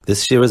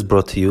This year is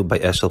brought to you by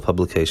Eshel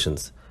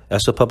Publications.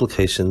 Eshel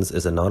Publications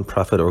is a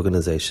non-profit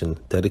organization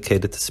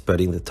dedicated to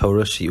spreading the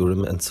Torah,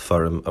 Shiurim, and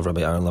Sefarim of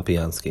Rabbi Aaron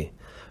Lapiansky.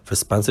 For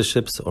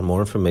sponsorships or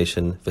more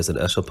information, visit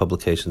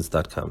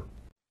eshelpublications.com.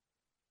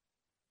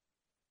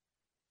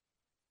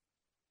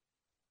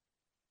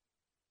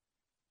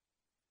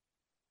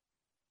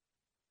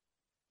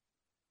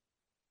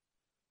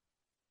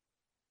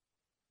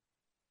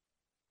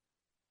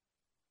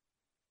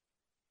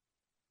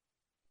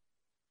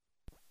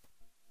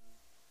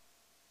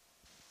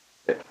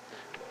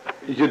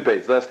 Yud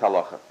Beis, last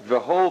halacha.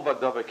 V'hol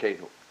v'adavar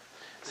keinu.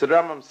 So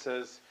Rambam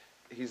says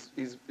he's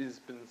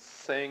been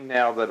saying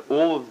now that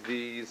all of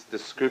these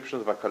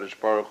descriptions of HaKadosh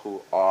Baruch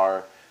Hu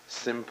are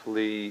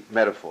simply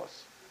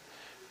metaphors.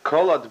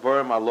 Kol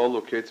advarim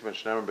alolu k'yitzim and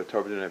shneimim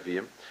b'Torah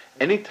b'Neviim.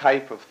 Any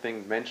type of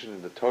thing mentioned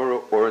in the Torah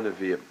or in the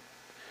Neviim.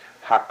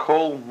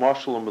 Hakol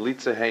mashal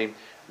u'melitzaheim.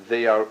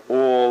 They are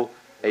all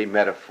a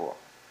metaphor,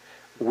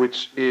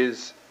 which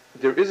is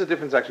there is a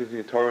difference actually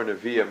between Torah and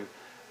Neviim.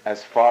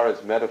 As far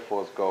as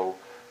metaphors go,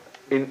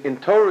 in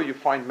Torah you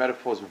find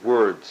metaphors,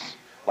 words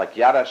like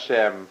Yad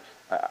Hashem,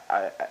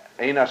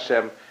 Ein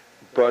Hashem,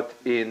 but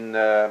in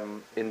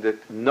the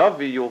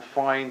Navi you'll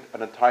find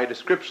an entire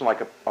description,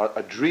 like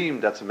a dream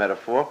that's a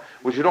metaphor,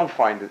 which you don't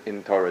find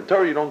in Torah. In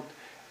Torah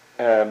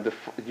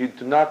you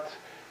do not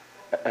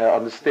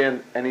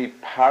understand any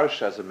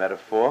parsha as a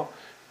metaphor,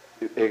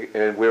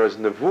 whereas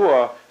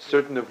Nevuah,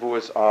 certain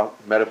Nevuahs are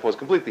metaphors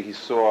completely. He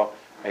saw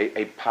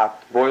a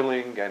pot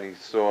boiling, and he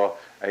saw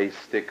a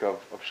stick of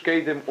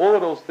shkedim. All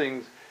of those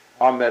things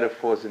are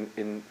metaphors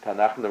in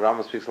Tanakh, and the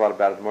Rambam speaks a lot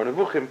about it in Mor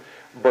Nevuchim.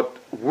 But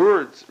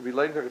words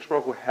relating to HaKadosh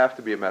Baruch Hu have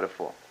to be a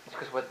metaphor. It's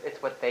because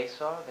it's what they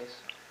saw.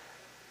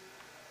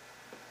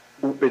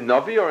 In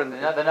Navi or in the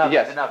Navi?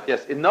 Yes, the Navi.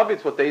 Yes. In Navi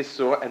it's what they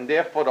saw, and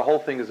therefore the whole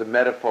thing is a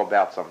metaphor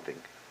about something.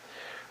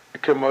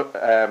 Like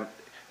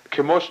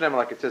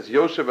it says,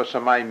 Yoshev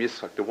Hashamayim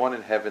Yitzchak, the one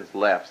in heavens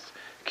laughs.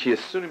 Ki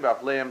Yisunim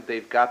B'Avleim,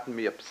 they've gotten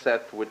me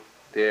upset with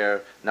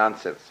their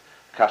nonsense.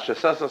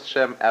 Kashasas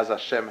Hashem, as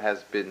Hashem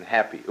has been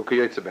happy.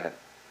 Ukayoytze behen.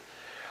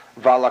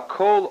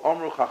 Valakol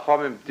Omru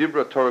Chachamim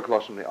Dibra Torah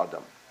Kloshim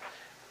Adam.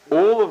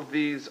 All of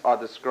these are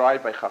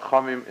described by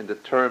Chachamim in the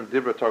term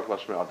Dibra Torah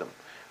Kloshim Adam,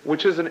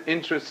 which is an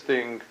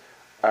interesting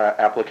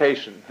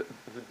application. The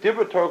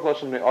Dibra Torah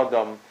Kloshim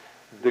Adam,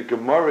 the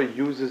Gemara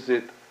uses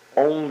it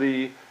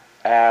only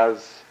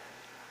as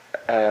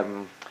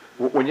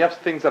when you have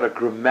things that are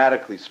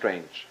grammatically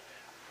strange.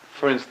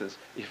 For instance,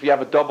 if you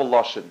have a double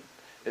lashon,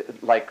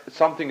 like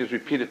something is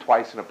repeated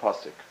twice in a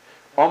pasuk,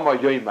 Omar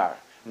Yoimar,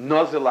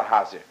 Nazil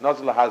Lahazir.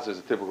 Nazil Lahazir is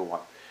a typical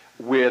one,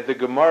 where the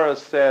Gemara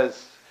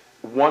says,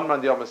 one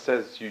Mandiyama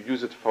says you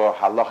use it for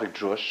halachic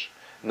drush,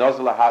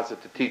 Nazil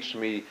Lahazir to teach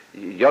me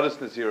Yodis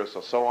Naziris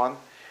or so on,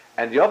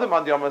 and the other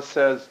Mandiyama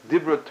says,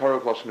 Dibra Torah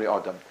Kloshmi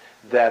Adam,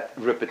 that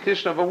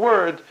repetition of a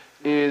word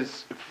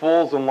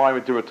falls in line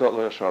with Dibra Torah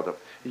Kloshmi Adam.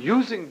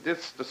 Using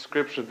this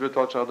description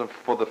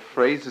for the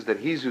phrases that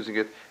he's using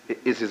it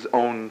is his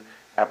own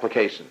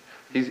application.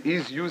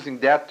 He's using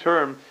that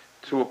term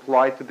to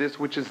apply to this,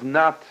 which is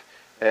not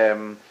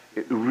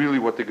really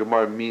what the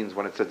Gemara means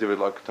when it says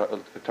Torah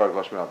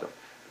Kloshmi Adam.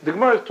 The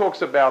Gemara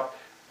talks about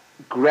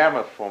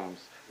grammar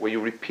forms where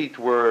you repeat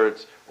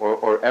words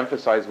or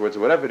emphasize words or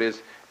whatever it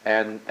is,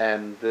 and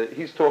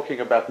he's talking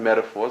about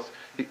metaphors.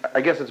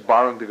 I guess it's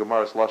borrowing the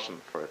Gemara's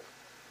lashon for it.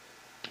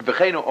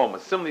 V'cheinu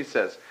Oma similarly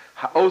says,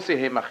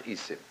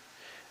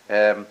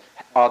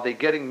 are they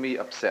getting me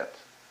upset?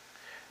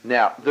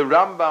 Now, the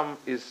Rambam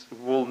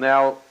will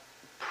now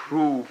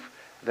prove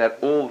that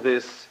all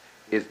this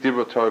is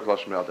Dibra Torah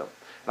Kloshmi Adam.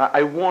 Now,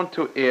 I want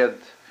to add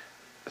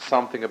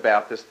something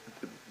about this,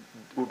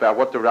 about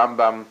what the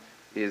Rambam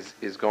is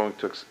going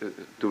to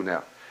do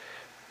now.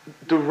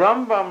 The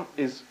Rambam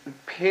is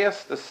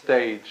past the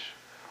stage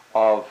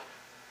of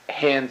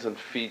hands and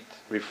feet,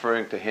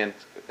 referring to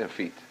hands and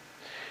feet.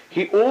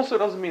 He also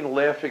doesn't mean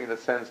laughing in the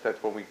sense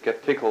that when we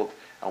get tickled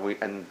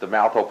and the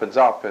mouth opens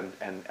up and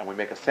we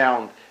make a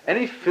sound.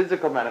 Any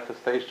physical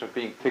manifestation of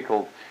being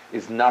tickled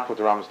is not what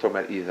the Rambam is talking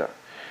about either.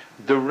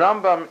 The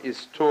Rambam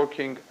is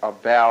talking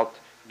about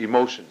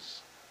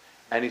emotions,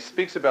 and he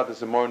speaks about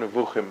this in Mor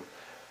Nevuchim.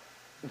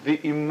 The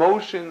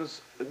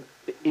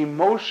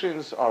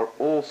emotions are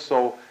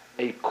also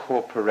a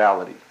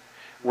corporality.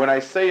 When I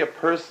say a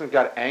person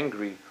got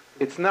angry,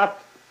 it's not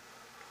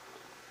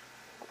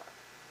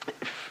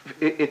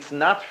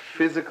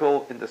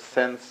physical in the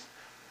sense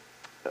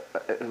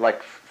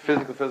like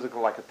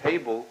physical like a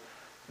table,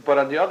 but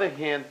on the other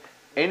hand,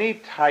 any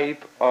way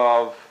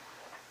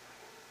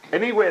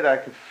that I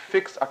can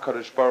fix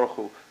HaKadosh Baruch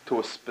Hu to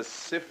a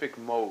specific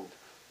mode,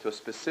 to a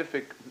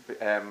specific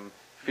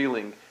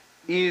feeling,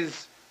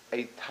 is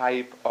a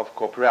type of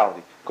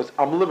corporality, because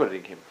I'm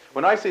limiting him.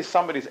 When I say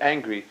somebody's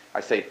angry,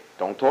 I say,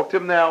 don't talk to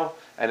him now,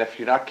 and if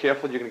you're not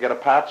careful, you're going to get a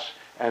patch,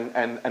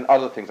 and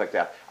other things like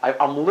that.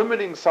 I'm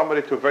limiting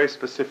somebody to a very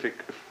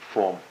specific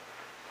form.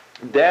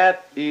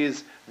 That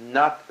is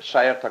not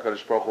Shayach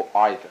HaKadosh Baruch Hu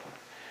either.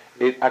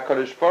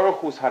 HaKadosh Baruch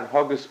Hu's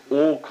hanhagas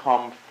all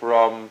come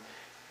from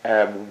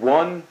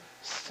one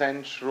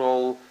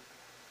central,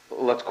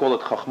 let's call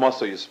it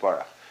chachmaso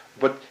yisparach.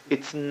 But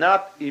it's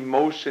not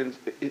emotions.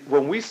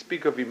 When we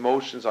speak of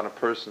emotions on a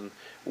person,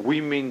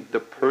 we mean the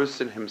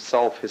person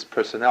himself, his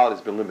personality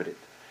has been limited.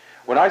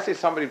 When I say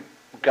somebody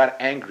got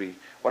angry,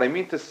 what I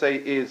mean to say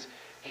is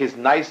his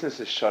niceness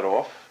is shut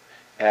off,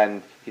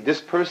 and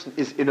this person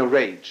is in a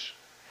rage.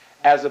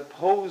 As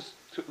opposed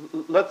to,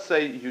 let's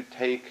say you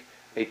take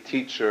a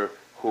teacher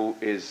who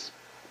is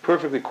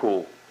perfectly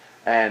cool,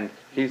 and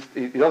he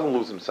doesn't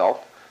lose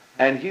himself,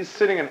 and he's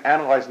sitting and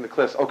analyzing the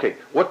class. Okay,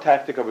 what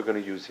tactic are we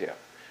going to use here?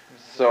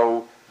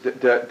 So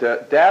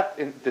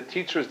the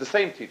teacher is the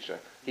same teacher.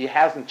 He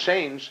hasn't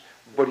changed,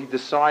 but he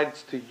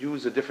decides to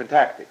use a different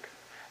tactic.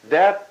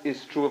 That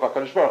is true of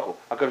HaKadosh Baruch Hu.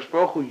 HaKadosh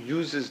Baruch Hu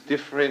uses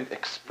different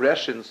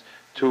expressions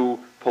to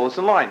pull us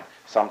in line.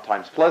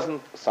 Sometimes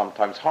pleasant,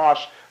 sometimes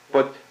harsh,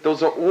 but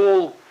those are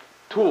all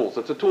tools.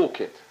 It's a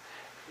toolkit.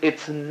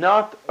 It's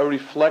not a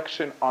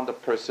reflection on the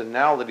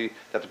personality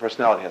that the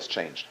personality has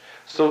changed.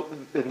 So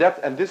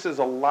and this is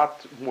a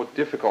lot more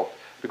difficult,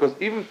 because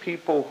even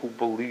people who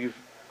believe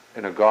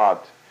in a God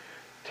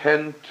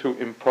tend to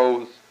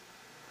impose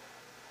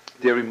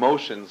their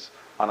emotions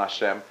on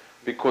Hashem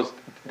because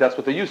that's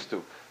what they're used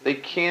to. They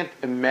can't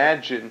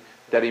imagine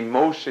that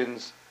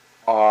emotions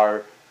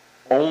are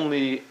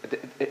only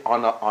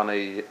on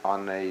a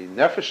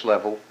nefesh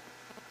level.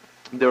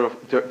 They're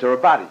a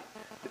body.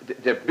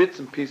 They're bits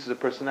and pieces of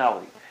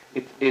personality.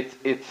 It's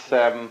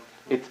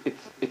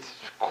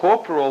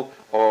corporal,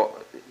 or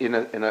in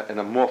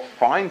a more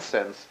fine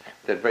sense,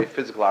 they're very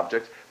physical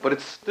objects, but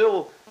it's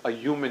still a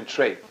human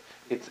trait.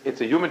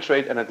 It's a human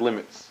trait, and it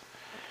limits.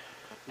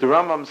 The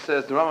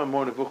Rambam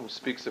Mor Nevuchim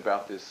speaks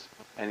about this,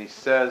 and he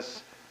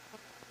says,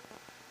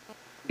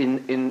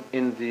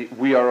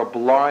 we are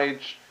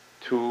obliged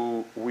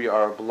to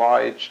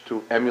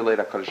emulate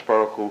HaKadosh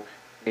Baruch Hu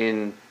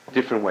in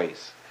different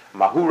ways.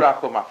 Mahu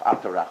rachu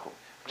maf'ata rachu.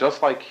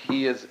 Just like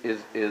he is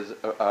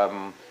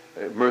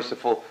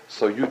merciful,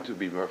 so you to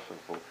be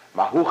merciful.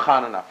 Mahu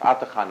chanan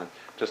af'ata chanan.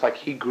 Just like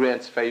he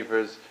grants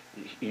favors,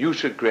 you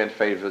should grant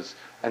favors,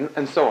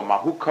 and so on.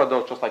 Mahu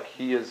kadosh, just like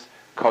he is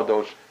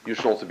kadosh, you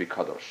should also be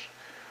kadosh.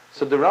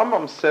 So the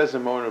Rambam says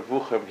in Mor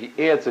Nevuchim, he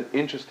adds an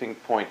interesting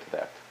point to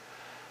that.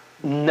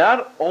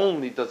 Not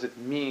only does it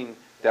mean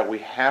that we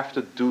have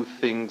to do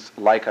things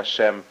like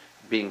Hashem,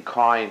 being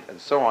kind and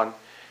so on,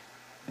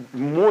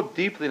 more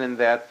deeply than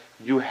that,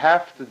 you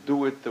have to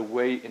do it the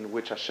way in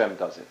which Hashem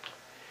does it.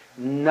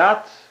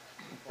 Not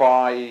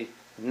by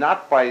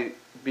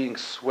being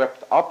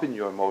swept up in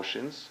your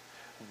emotions,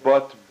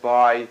 but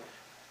by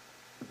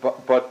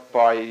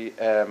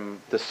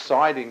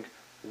deciding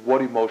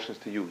what emotions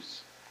to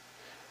use.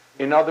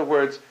 In other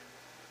words,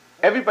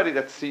 everybody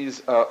that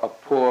sees a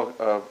poor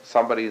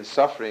somebody in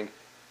suffering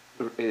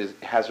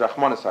has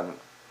Rahmanas on him.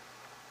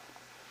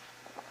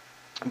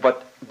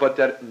 But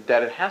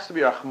that it has to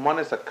be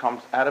Rahmanas that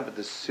comes out of a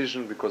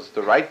decision because it's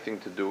the right thing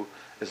to do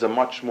is a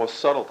much more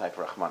subtle type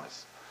of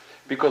Rahmanas.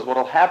 Because what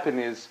will happen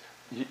is,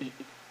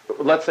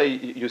 let's say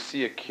you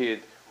see a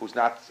kid who's he's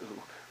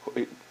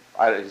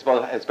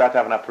about to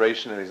have an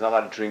operation and he's not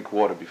allowed to drink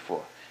water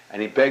before.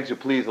 And he begs you,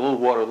 please, a little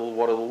water, a little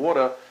water, a little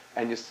water.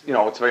 And it's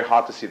very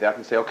hard to see that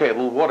and say, okay, a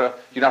little water,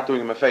 you're not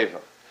doing him a favor.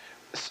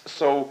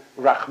 So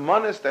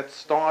Rahmanas that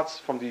starts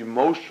from the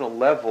emotional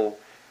level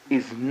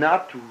is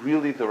not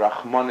really the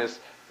Rahmanas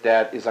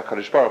that is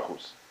HaKadosh Baruch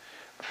Hu's.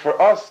 For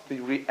us, the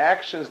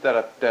reactions that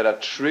are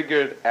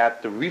triggered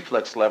at the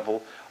reflex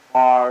level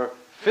are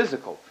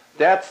physical.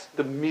 That's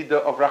the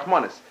midah of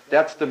Rahmanas.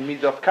 That's the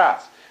midah of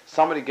Kas.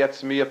 Somebody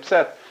gets me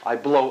upset, I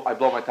blow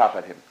my top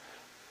at him.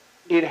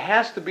 It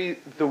has to be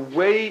the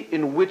way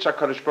in which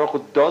HaKadosh Baruch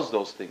Hu does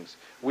those things,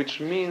 which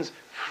means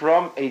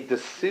from a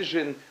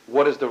decision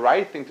what is the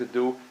right thing to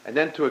do, and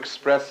then to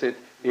express it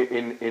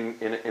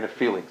in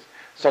feelings.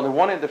 So on the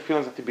one hand, the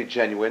feelings have to be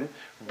genuine,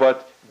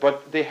 but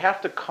they have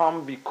to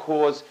come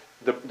because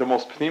the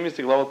most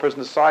pneumistic level person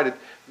decided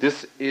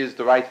this is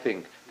the right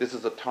thing. This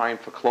is a time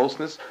for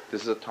closeness.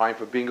 This is a time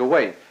for being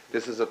away.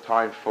 This is a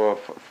time for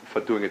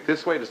doing it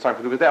this way. This is time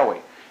for doing it that way.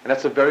 And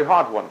that's a very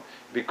hard one,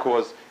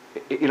 because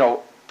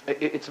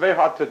it's very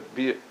hard to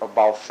be a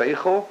Baal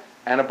Seichel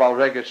and a Baal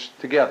Regesh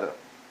together.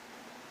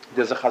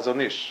 There's a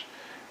Chazon Ish.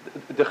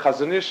 The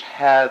Chazon Ish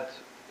had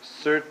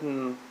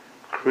certain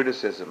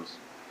criticisms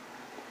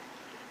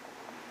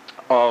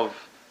of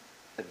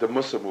the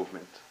Mussar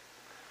movement.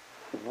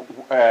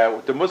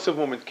 The Mussar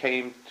movement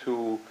came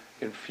to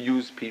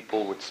infuse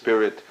people with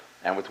spirit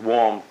and with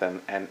warmth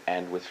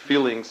and with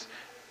feelings.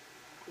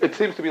 It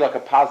seems to be like a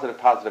positive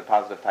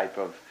type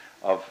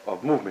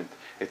of movement.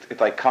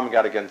 It's like coming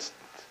out against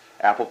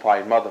apple pie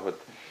and motherhood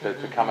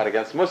to come out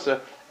against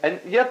Mussar. And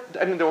yet,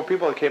 there were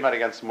people that came out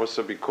against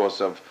Mussar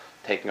because of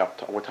taking up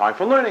time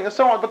for learning and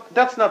so on. But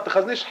that's not, the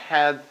Chazon Ish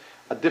had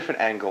a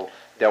different angle.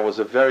 That was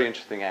a very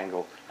interesting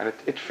angle, and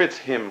it fits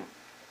him.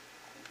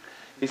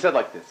 He said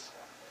like this.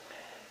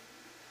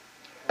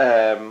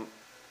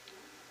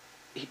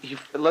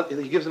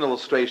 He gives an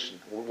illustration.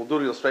 We'll do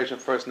the illustration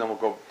first, and then we'll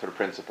go to the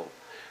principle.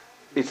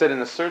 He said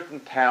in a certain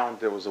town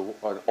there was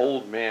an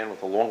old man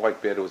with a long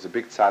white beard who was a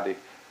big tzaddik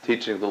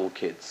teaching little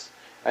kids,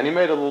 and he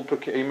made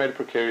a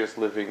precarious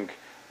living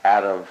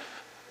out of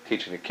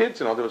teaching the kids.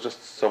 There was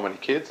just so many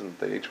kids, and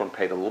each one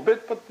paid a little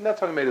bit, but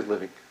that's how he made his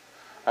living.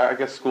 I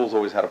guess schools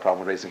always had a problem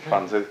with raising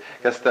funds. I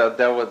guess that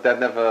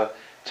never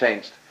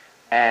changed.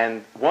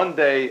 And one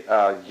day,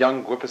 a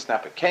young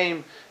whippersnapper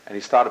came, and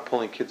he started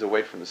pulling kids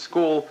away from the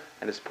school,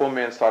 and this poor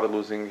man started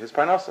losing his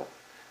parnasa.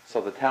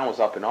 So the town was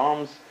up in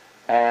arms,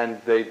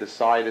 and they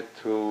decided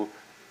to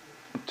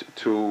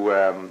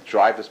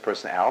drive this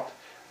person out,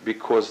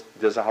 because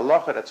there's a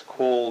halacha that's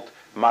called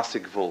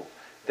masik vul,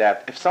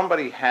 that if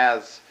somebody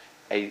has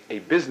a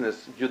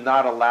business, you're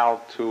not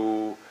allowed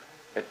to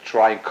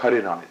try and cut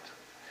in on it.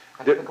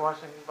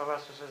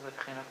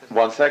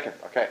 One second,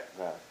 okay.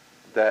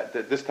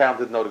 This town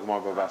didn't know the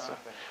Gemara Bavasa.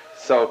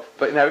 So,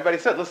 but everybody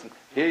said, listen,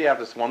 here you have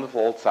this wonderful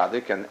old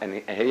tzaddik, and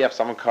here you have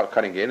someone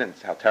cutting in, and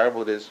how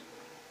terrible it is.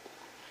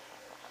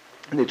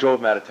 And they drove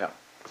him out of town.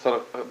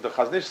 So the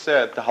Chaznish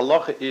said, the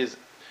halacha is,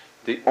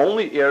 the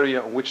only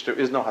area in which there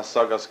is no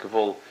hasagas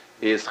kavul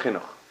is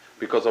chinuch.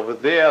 Because over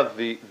there,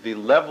 the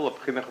level of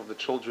chinuch of the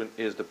children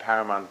is the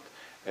paramount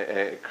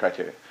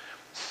criteria.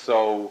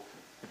 So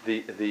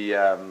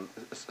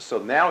so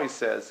now he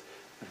says,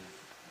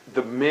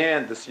 the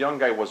man, this young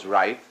guy, was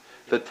right.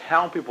 The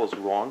town people is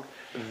wrong.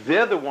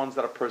 They're the ones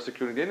that are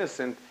persecuting the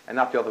innocent, and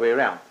not the other way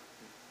around.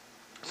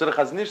 So the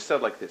Chaznish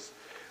said like this: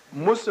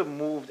 Musa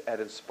moved at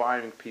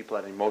inspiring people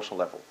at an emotional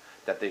level,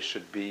 that they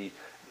should be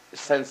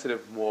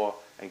sensitive more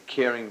and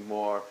caring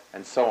more,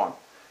 and so on.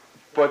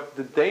 But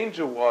the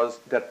danger was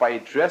that by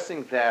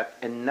addressing that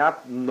and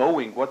not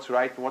knowing what's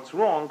right and what's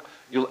wrong,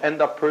 you'll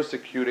end up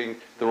persecuting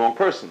the wrong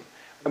person.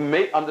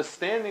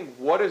 Understanding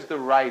what is the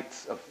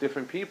rights of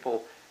different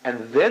people and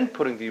then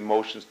putting the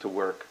emotions to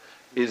work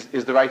is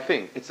the right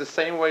thing. It's the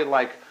same way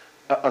like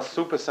a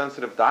super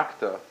sensitive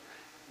doctor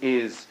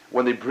is,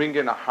 when they bring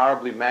in a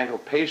horribly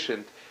mangled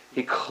patient,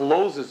 he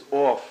closes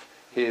off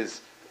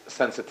his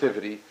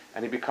sensitivity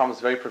and he becomes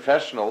very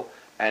professional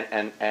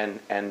and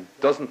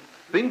doesn't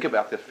think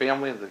about the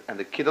family and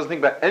the kid, doesn't think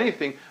about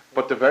anything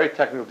but the very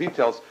technical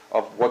details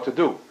of what to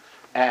do.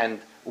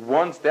 And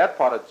once that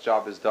part of the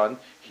job is done,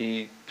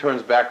 he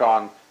turns back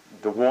on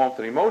the warmth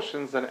and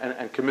emotions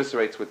and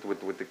commiserates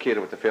with the kid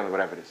or with the family,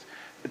 whatever it is.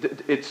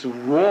 It's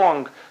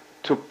wrong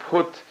to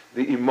put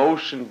the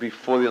emotion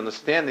before the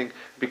understanding,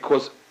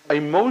 because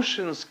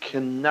emotions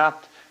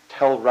cannot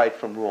tell right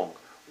from wrong.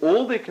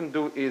 All they can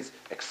do is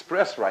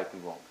express right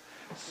and wrong.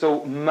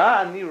 So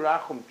ma'ani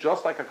rachum,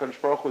 just like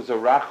HaKadosh Baruch Hu is a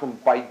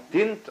rachum by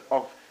dint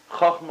of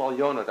Chacham al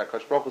Yonah, that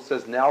HaKadosh Baruch Hu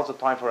says now's the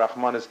time for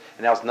Rachmanis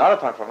and now's not a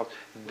time for Rachmanis.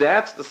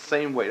 That's the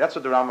same way. That's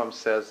what the Rambam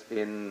says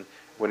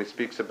when he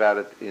speaks about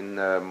it in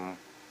Moreh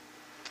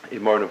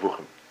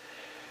Nevuchim.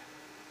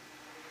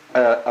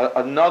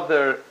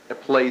 Another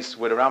place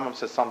where the Rambam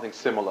says something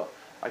similar.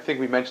 I think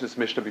we mentioned this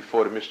Mishnah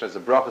before. The Mishnah is a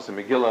brachas in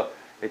Megillah.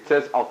 It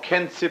says, Al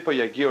ken tzipa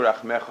yagir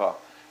rachmecha,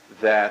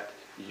 that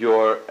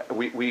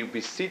we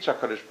beseech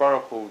HaKadosh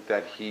Baruch Hu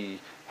that He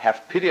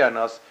have pity on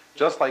us,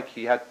 just like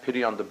He had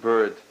pity on the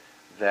bird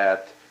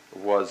that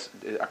was,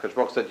 HaKadosh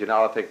Baruch Hu said, you're not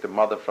allowed to take the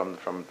mother from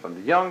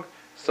the young.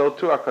 So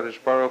too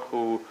HaKadosh Baruch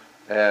Hu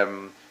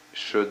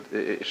should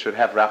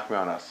have rachmi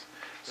on us.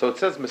 So it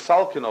says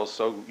Misalkin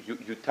also,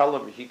 you tell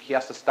him he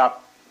has to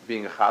stop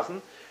being a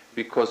chazan,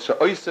 because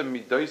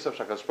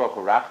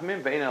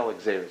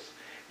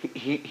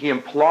he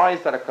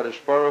implies that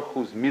HaKadosh Baruch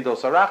Hu's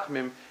midos are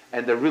rachmim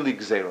and they're really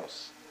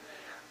gzeros.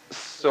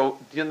 So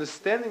the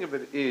understanding of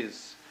it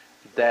is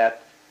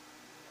that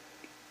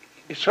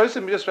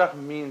Shoyse midos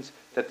rachmim means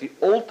that the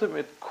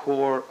ultimate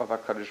core of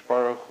HaKadosh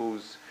Baruch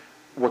Hu's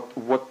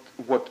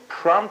what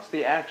prompts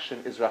the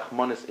action is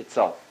Rahmanis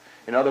itself.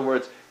 In other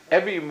words,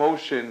 every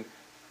emotion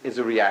is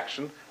a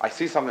reaction. I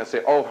see something and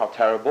say, oh, how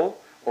terrible,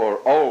 or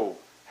oh,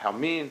 how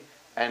mean,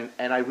 and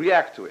I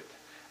react to it.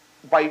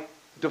 By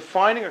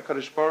defining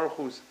HaKadosh Baruch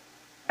Hu's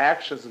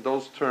actions in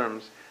those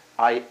terms,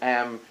 I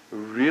am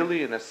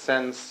really, in a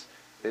sense,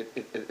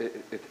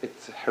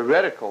 it's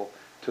heretical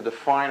to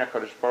define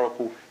HaKadosh Baruch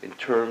Hu in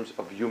terms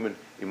of human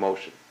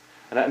emotion.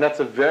 And that's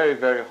a very,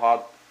 very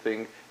hard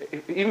thing.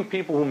 Even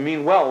people who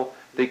mean well,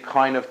 they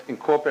kind of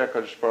incorporate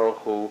HaKadosh Baruch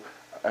Hu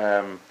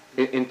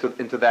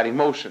into that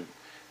emotion.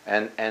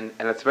 And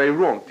it's very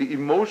wrong. The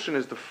emotion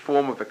is the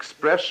form of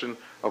expression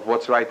of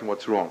what's right and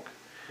what's wrong.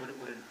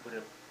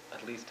 Would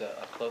at least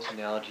a close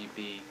analogy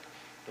be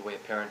the way a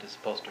parent is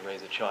supposed to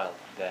raise a child?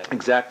 That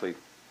exactly.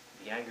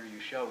 The anger you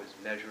show is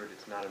measured.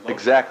 It's not emotional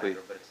exactly.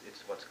 anger, but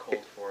it's what's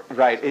called for.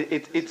 Right.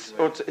 It's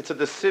a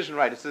decision.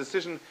 Right. It's a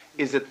decision.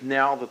 Is it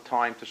now the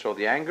time to show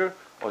the anger,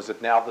 or is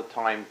it now the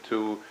time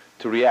to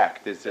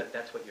react? Is it?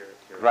 That's what you're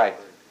right.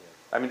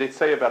 Yeah. I mean, they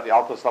say about the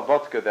Alto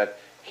Slobodka that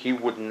he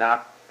would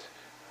not,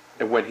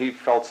 when he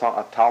felt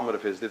a Talmud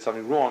of his did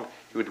something wrong,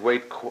 he would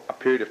wait a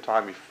period of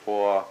time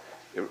before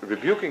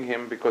rebuking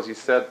him, because he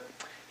said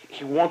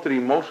he wanted the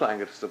emotional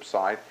anger to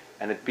subside,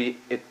 and it be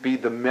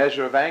the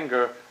measure of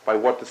anger by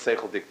what the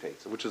seichel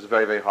dictates, which is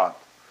very, very hard.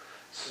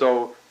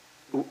 So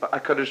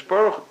HaKadosh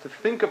Baruch, to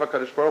think of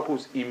HaKadosh Baruch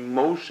Hu's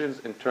emotions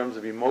in terms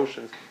of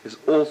emotions is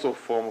also a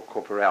form of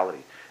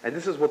corporality. And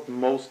this is what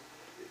most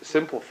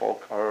simple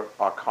folk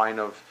are kind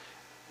of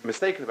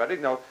mistaken about it.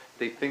 You know,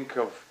 they think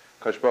of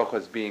HaKadosh Baruch Hu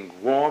as being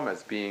warm,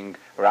 as being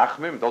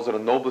rachmim. Those are the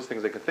noblest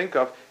things they can think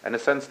of. And in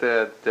a sense,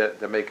 they're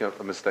making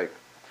a mistake.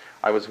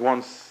 I was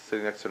once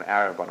sitting next to an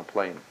Arab on a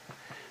plane.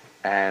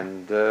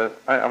 And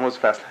I was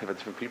fascinated with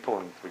different people,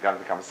 and we got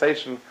into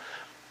conversation.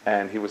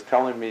 And he was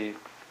telling me,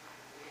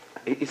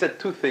 he said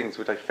two things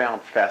which I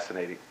found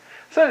fascinating.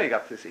 So he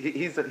got this.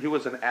 He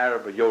was an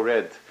Arab, a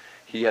Yored.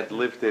 He had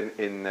lived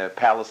in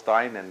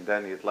Palestine, and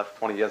then he had left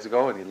 20 years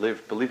ago, and he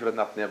lived, believe it or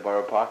not, near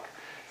Borough Park,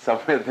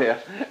 somewhere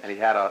there. And he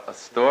had a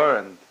store,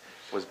 and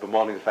was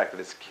bemoaning the fact that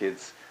his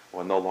kids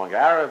were no longer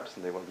Arabs,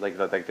 and they were like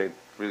they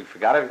really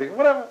forgot everything.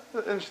 Whatever,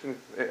 interesting,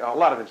 a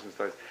lot of interesting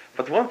stories.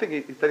 But one thing,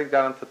 he's getting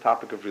down into the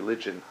topic of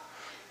religion,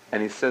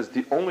 and he says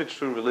the only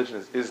true religion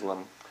is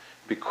Islam,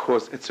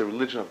 because it's a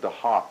religion of the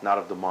heart, not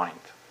of the mind.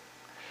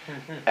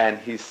 And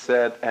he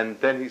said, and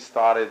then he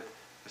started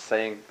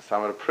saying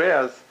some of the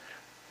prayers,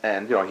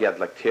 and you know, he had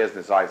like tears in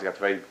his eyes. He got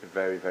very,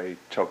 very, very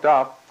choked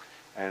up,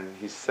 and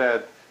he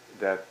said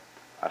that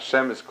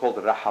Hashem is called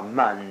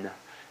Rahman,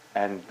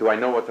 and do I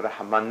know what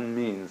Rahman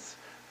means?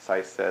 So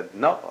I said,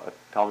 no,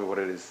 tell me what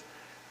it is.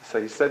 So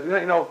he said,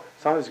 you know,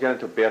 sometimes you get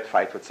into a bad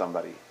fight with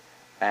somebody,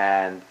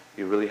 and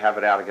you really have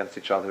it out against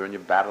each other, and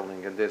you're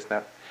battling and this and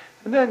that,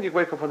 and then you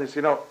wake up and you say,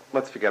 you know,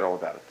 let's forget all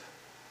about it.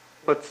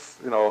 Let's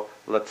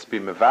be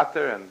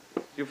mevater, and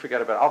you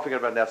forget about it, I'll forget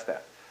about it, that's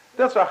that.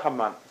 That's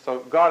Rahman. So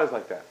God is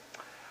like that.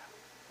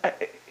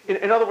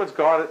 In other words,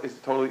 God is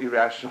totally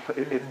irrational.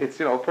 It's,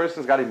 you know, a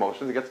person's got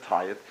emotions, he gets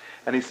tired,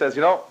 and he says,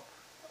 you know,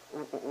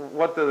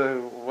 what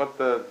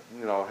the,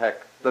 you know,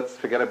 heck, let's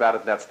forget about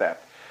it, and that's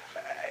that.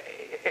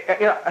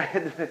 You know,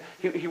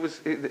 he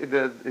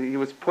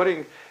was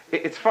putting,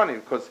 it's funny,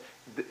 because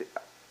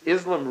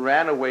Islam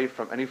ran away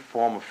from any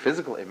form of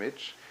physical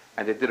image,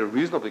 and they did a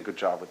reasonably good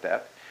job with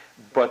that.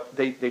 But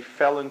they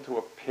fell into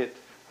a pit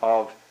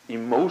of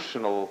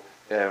emotional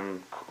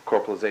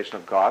corporalization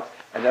of God,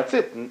 and that's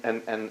it.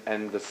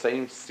 And the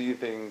same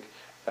seething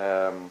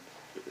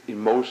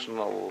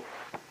emotional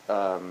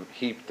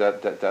heap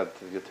that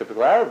the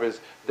typical Arab is,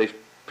 they've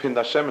pinned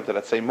Hashem into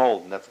that same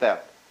mold, and that's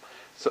that.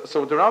 So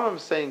what the Rambam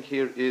is saying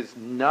here is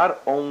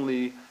not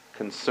only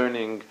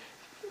concerning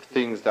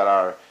things that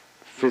are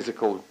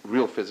physical,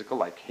 real physical,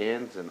 like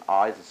hands and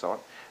eyes and so on,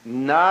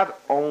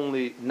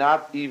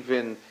 not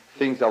even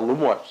things that are a little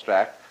more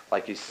abstract,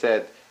 like he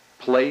said,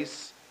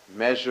 place,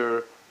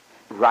 measure,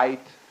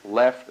 right,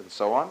 left, and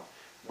so on,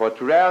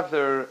 but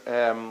rather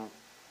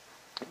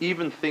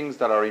even things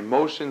that are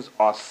emotions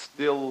are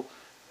still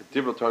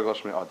Dibur Torah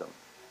Goshmi Adam.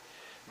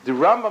 The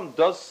Rambam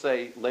does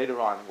say later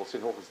on, we'll see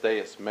in Hilchos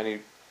Deis, many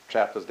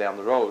chapters down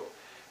the road,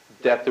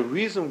 that the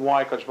reason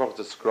why Kadosh Baruch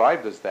Hu is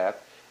described as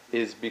that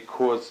is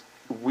because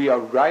we are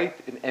right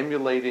in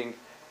emulating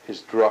his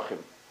drachim.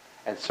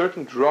 And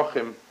certain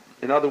drachim,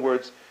 in other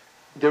words,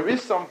 there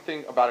is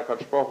something about a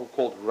Kadosh Baruch Hu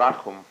called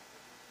rachum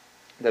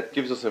that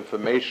gives us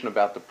information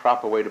about the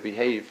proper way to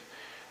behave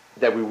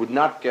that we would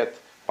not get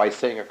by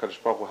saying a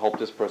Kadosh Baruch Hu help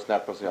this person,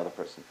 that person, the other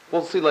person.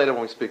 We'll see later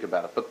when we speak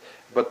about it.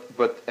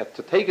 But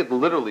to take it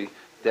literally,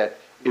 that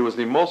it was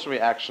the emotional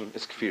reaction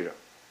is kfira.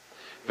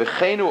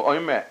 V'cheinu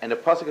oimer, and the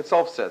pasuk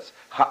itself says,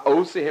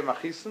 ha'osehim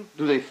achisen,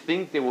 do they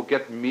think they will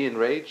get me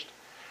enraged?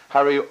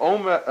 Harei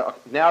omer,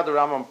 now the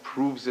Rambam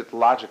proves it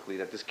logically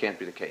that this can't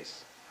be the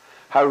case.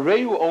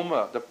 Harei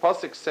omer, the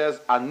pasuk says,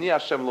 ani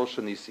Hashem lo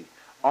shanisi,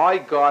 I,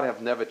 God,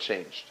 have never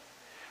changed.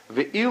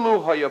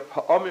 Ve'ilu haya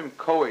pa'amim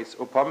koes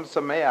upam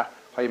sameach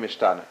haya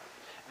mishtana.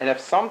 And if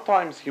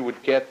sometimes he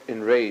would get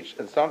enraged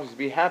and sometimes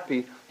be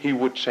happy, he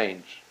would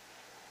change.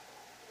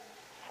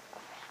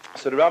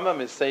 So the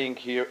Rambam is saying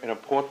here an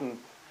important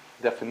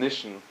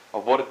definition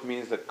of what it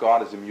means that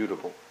God is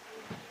immutable.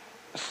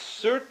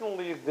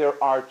 Certainly there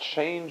are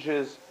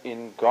changes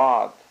in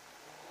God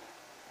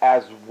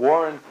as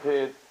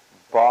warranted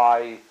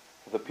by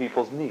the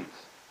people's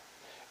needs.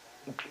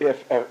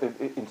 If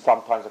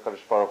sometimes the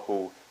Kadosh Baruch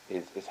Hu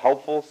is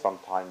helpful,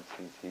 sometimes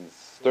he's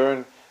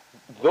stern.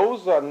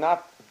 Those are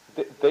not.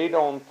 They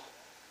don't.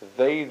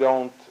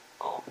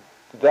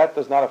 That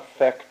does not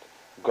affect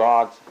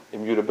God's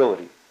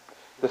immutability.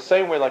 The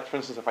same way, like for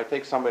instance, if I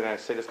take somebody and I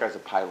say this guy's a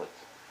pilot,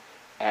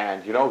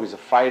 and you know he's a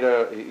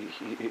fighter,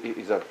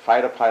 he's a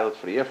fighter pilot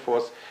for the Air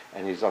Force,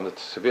 and he's under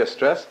severe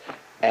stress,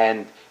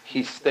 and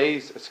he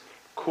stays as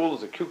cool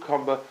as a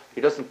cucumber.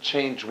 He doesn't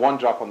change one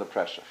drop on the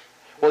pressure.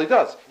 Well, he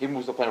does. He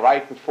moves the plane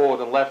right and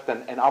forward and left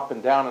and up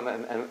and down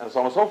and so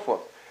on and so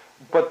forth.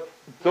 But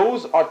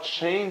those are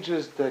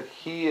changes that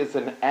he is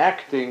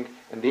enacting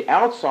in the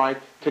outside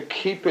to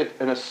keep it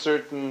in a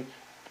certain,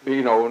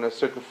 in a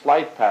certain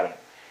flight pattern.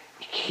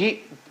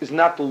 He is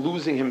not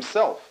losing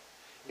himself.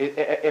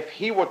 If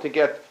he were to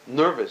get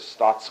nervous,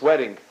 start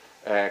sweating,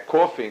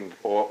 coughing,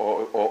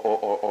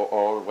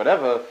 or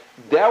whatever,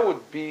 that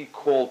would be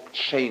called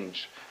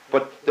change.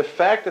 But the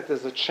fact that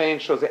there's a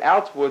change shows the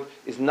outward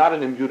is not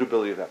an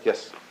immutability of that.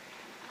 Yes?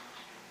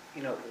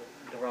 You know,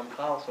 the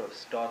Ramchal sort of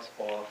starts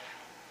off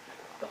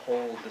the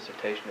whole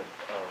dissertation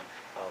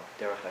of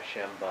Derech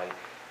Hashem by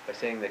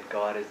saying that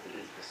God is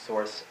the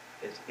source,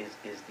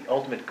 is the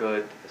ultimate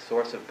good, the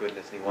source of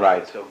goodness, and He wants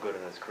Right. to be so good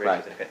in His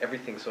creations, Right. and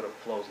everything sort of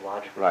flows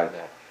logically Right. from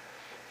that.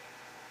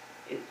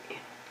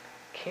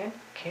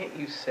 Can't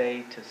you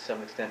say to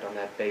some extent on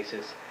that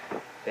basis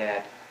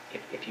that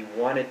if you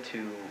wanted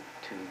to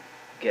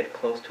get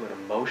close to an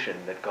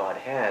emotion that God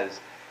has,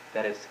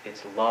 that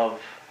it's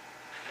love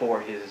for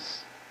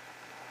His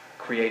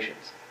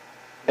creations?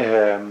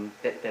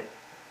 That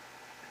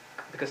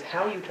because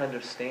how are you to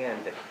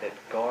understand that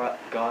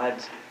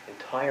God's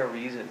entire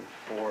reason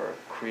for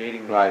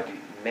creating Right.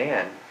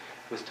 man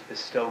was to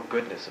bestow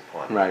goodness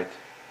upon him? Right.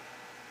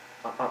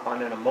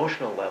 On an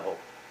emotional level,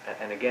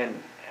 and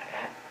again,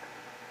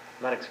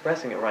 I'm not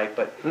expressing it right,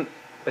 but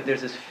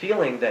there's this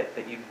feeling that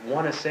you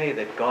want to say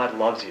that God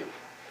loves you,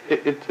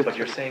 but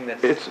you're saying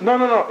that's it's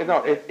no.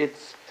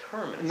 It's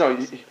term. In a no.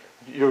 sense.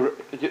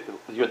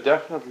 You're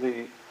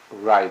definitely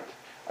right.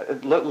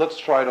 Let's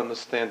try to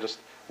understand just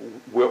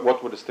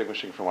what we're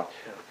distinguishing from what.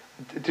 Yeah.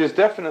 There's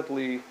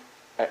definitely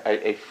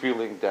a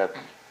feeling that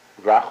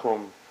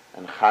Rachum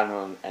and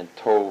Chanun and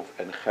Tov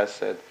and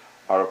Chesed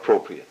are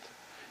appropriate,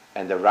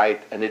 and they're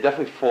right, and they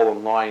definitely fall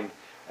in line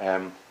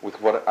with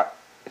what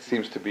it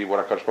seems to be what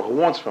HaKadosh Baruch Hu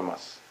wants from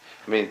us.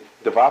 I mean,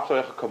 the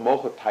V'aftorecha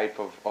Kamocha type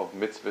of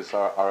mitzvahs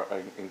are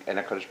and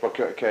HaKadosh Baruch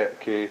Hu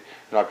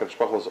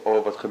is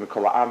Ovad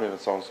Chemikol Ha'amim and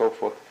so on and so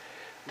forth.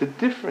 The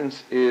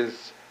difference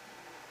is,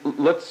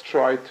 let's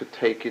try to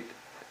take it.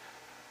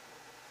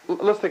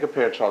 Let's take a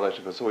parent-child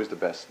relationship. It's always the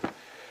best.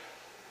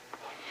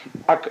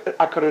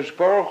 HaKadosh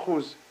Baruch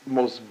Hu's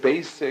most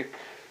basic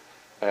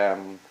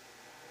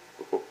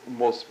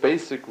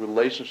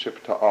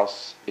relationship to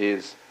us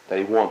is that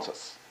He wants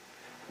us.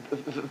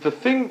 The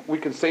thing we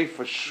can say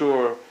for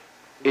sure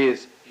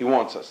is He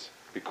wants us,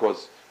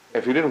 because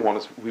if He didn't want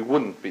us, we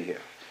wouldn't be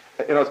here.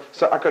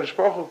 So HaKadosh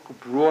Baruch Hu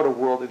brought a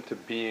world into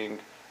being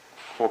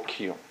for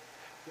Kiyum.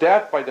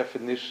 That, by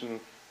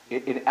definition,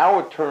 in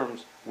our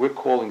terms, we're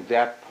calling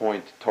that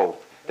point Tov.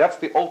 That's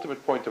the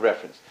ultimate point of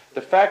reference.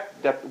 The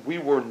fact that we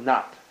were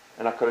not,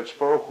 and HaKadosh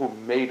Baruch Hu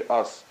made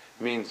us,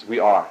 means we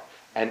are.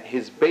 And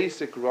His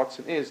basic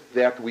ratzon is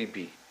that we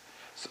be.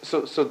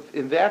 So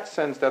in that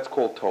sense, that's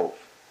called Tov.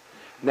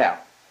 Now,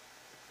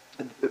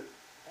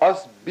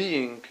 us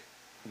being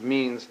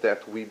means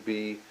that we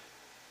be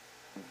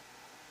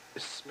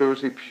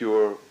spiritually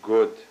pure,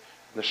 good,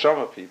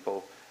 neshama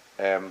people,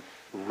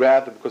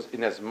 rather because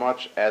in as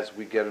much as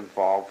we get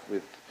involved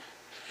with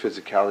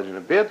physicality in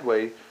a bad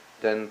way,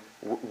 then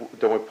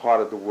we're part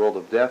of the world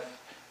of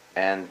death,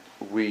 and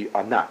we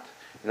are not.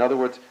 In other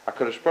words,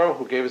 HaKadosh Baruch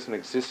Hu gave us an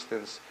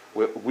existence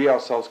where we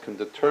ourselves can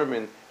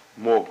determine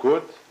more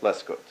good,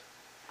 less good.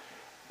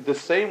 The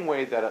same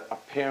way that a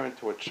parent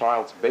to a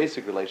child's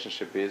basic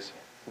relationship is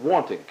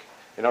wanting.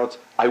 You know, it's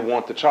I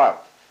want the child,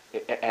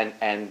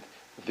 and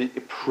the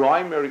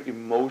primary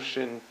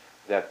emotion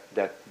that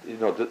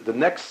the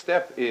next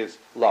step is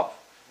love.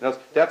 You know,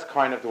 that's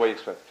kind of the way you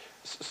express it.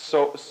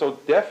 So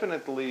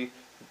definitely,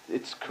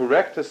 it's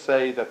correct to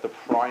say that the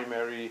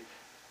primary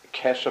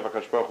kesher of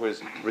HaKadosh Baruch Hu is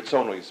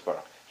Ritzono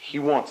Yisbarach. He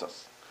wants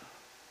us.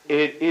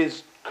 It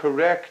is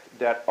correct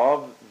that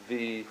of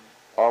the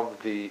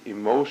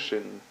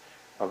emotions,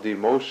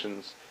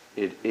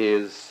 it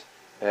is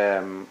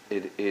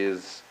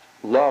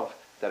love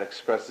that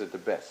expresses it the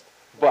best.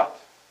 But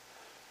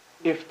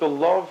if the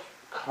love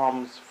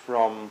comes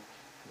from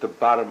the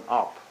bottom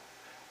up,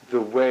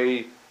 the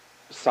way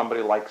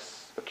somebody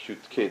likes a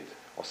cute kid,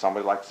 or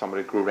somebody likes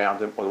somebody grew around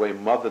him, or the way a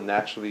mother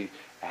naturally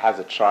has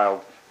a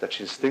child that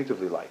she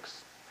instinctively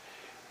likes,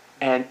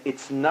 and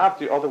it's not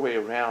the other way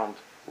around,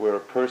 where a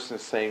person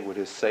is saying with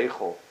his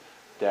seichel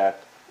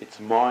that it's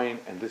mine,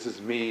 and this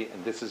is me,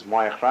 and this is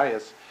my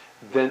achrayas,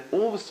 then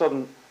all of a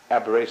sudden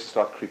aberrations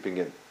start creeping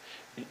in.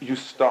 You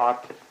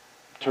start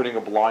turning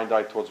a blind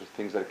eye towards the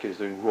things that a kid is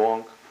doing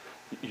wrong.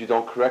 You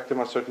don't correct him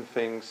on certain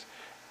things.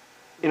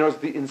 You know, it's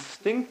the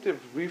instinctive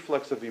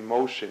reflex of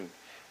emotion.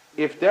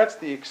 If that's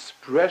the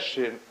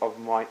expression of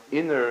my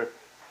inner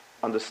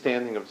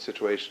understanding of the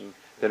situation,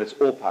 then it's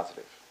all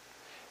positive.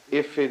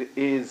 If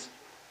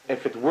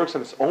it works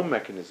on its own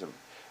mechanism,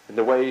 in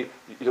the way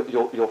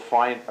you'll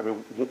find, I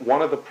mean,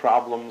 one of the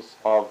problems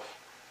of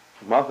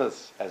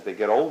mothers as they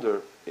get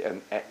older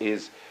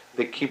is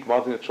they keep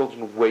mothering the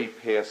children way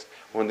past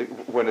when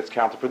it's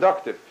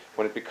counterproductive,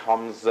 when it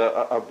becomes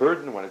a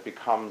burden, when it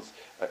becomes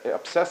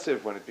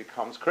obsessive, when it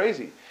becomes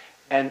crazy.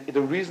 And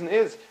the reason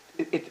is,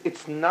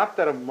 it's not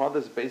that a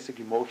mother's basic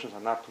emotions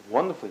are not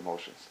wonderful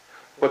emotions,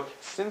 but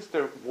since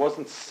there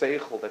wasn't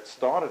seichel that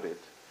started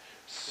it,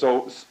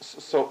 so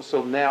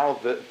now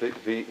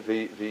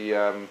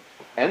the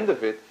end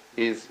of it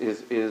is a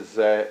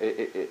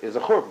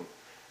churban.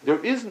 There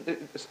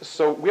isn't.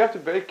 So we have to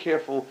be very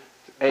careful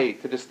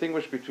to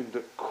distinguish between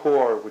the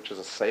core, which is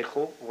a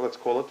seichel, let's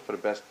call it for the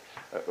best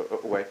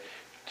way,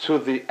 to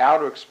the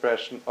outer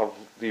expression of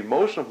the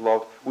emotion of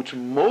love, which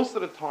most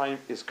of the time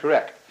is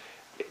correct.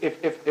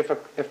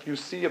 If you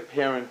see a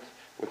parent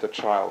with a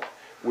child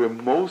where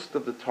most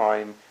of the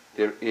time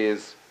there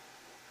is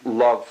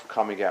love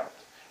coming out.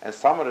 And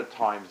some of the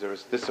times there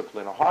is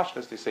discipline or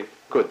harshness. They say,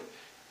 good,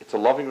 it's a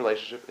loving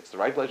relationship, it's the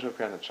right relationship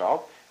between parent and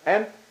child,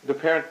 and the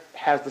parent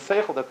has the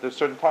seichel that there's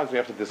certain times we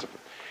have to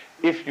discipline.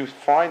 If you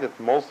find that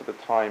most of the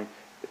time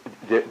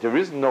there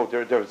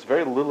is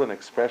very little an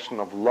expression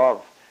of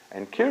love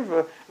and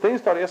kirva, then you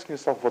start asking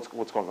yourself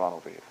what's going on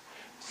over here.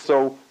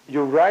 So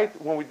you're right,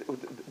 when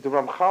the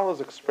Ramchal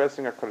is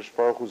expressing HaKadosh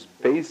Baruch Hu's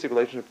basic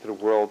relationship to the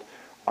world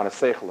on a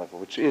seichel level,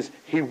 which is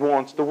he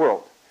wants the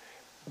world.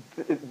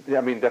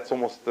 I mean, that's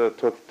almost the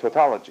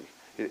tautology.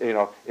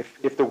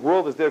 If the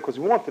world is there because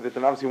he wanted it,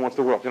 then obviously he wants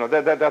the world.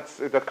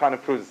 That kind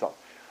of proves itself.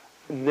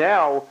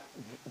 Now,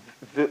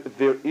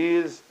 there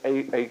is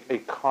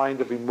a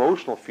kind of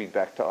emotional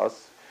feedback to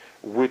us,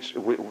 which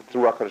through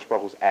HaKadosh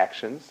Baruch Hu's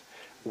actions,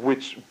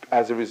 which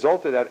as a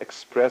result of that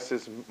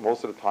expresses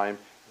most of the time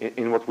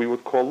in what we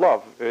would call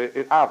love,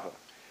 in Ava.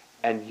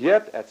 And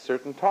yet, at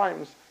certain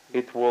times,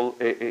 it will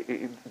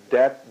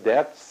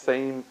that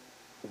same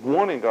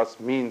warning us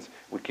means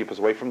we keep us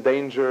away from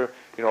danger.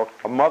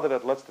 A mother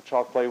that lets the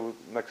child play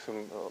next to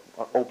an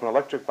open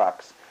electric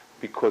box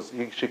because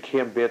she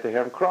can't bear to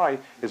hear him cry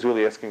is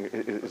really asking.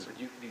 But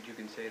you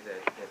can say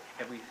that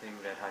everything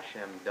that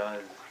Hashem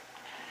does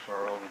for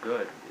our own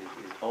good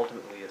is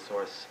ultimately a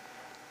source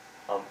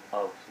of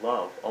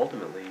love.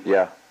 Ultimately,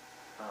 yeah.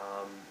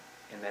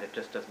 And that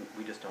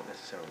we just don't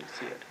necessarily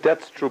see it.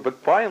 That's true,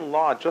 but by and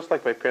large, just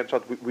like by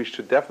parent-child, we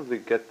should definitely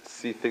get to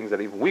see things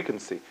that even we can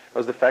see. It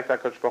was the fact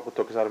that HaKadosh Baruch Hu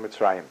took us out of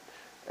Mitzrayim,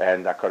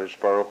 and HaKadosh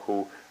Baruch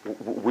Hu,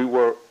 we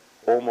were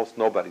almost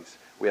nobodies.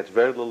 We had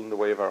very little in the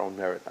way of our own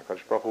merit.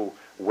 HaKadosh Baruch Hu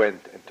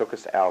went and took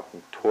us out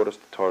and taught us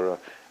the Torah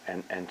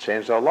and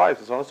changed our lives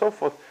and so on and so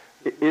forth.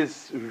 It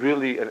is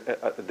really,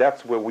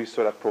 that's where we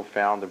saw that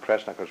profound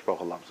impression HaKadosh Baruch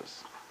Hu loves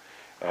us.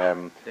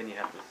 Then you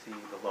have to see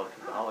the love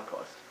through the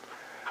Holocaust.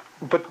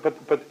 But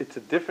it's a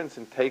difference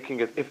in taking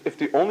it. If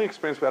the only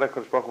experience we had at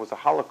HaKadosh Baruch Hu was a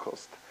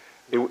Holocaust,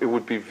 it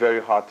would be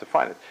very hard to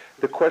find it.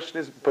 The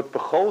question is, but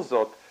b'chol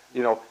zot,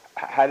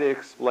 how do you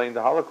explain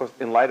the Holocaust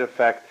in light of the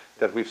fact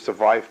that we've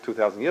survived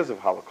 2,000 years of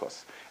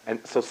Holocaust? And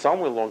so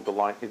somewhere along the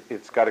line,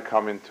 it's got to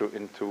come into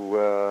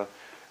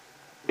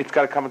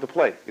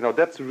play.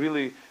 That's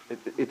really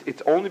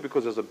it's only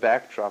because there's a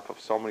backdrop of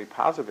so many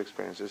positive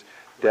experiences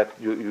that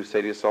you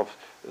say to yourself.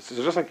 So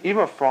just like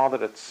even a father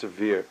that's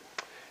severe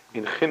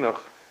in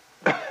chinuch.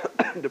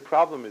 The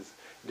problem is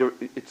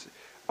it's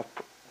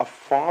a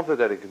father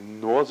that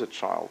ignores a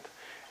child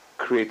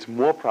creates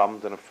more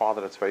problems than a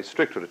father that's very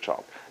strict with a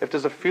child. If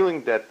there's a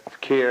feeling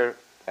of care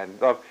and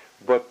love,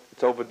 but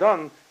it's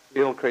overdone,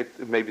 it'll create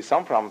maybe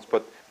some problems,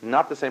 but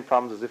not the same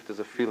problems as if there's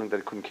a feeling that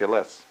he couldn't care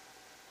less.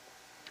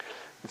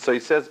 So he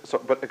says,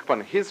 but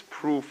his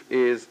proof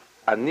is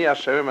Ani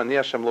Hashem lo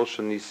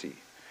shanisi.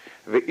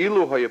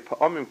 Ve'ilu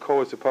hayapamim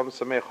koos upam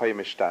sameh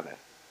hayamishtane.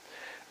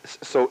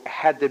 So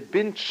had there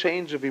been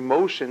change of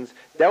emotions,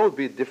 that would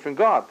be a different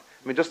God.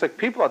 I mean, just like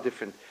people are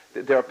different.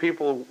 There are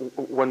people,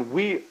 when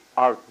we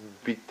are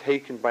be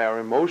taken by our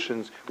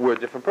emotions, we're a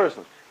different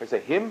person. I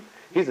say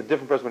he's a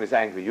different person when he's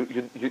angry. You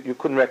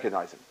couldn't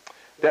recognize him.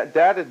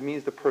 That it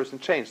means the person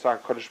changed. So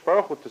HaKadosh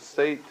Baruch Hu, to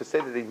say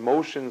that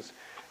emotions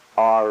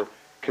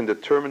can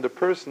determine the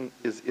person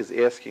is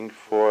asking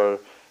for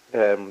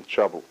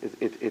trouble.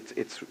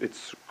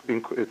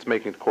 It's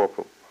making it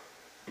corporal.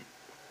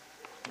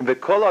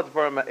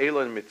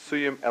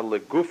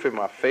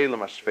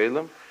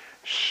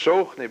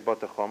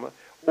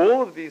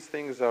 All of these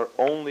things are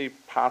only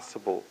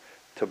possible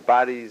to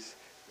bodies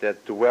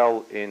that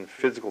dwell in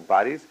physical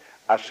bodies,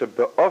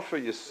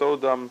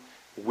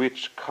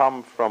 which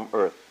come from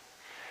earth.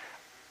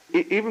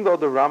 Even though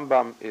the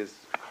Rambam is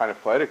kind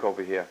of poetic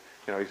over here,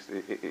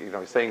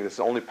 he's saying this is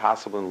only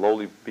possible in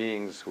lowly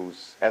beings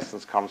whose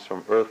essence comes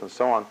from earth and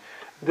so on.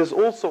 There's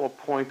also a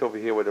point over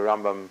here where the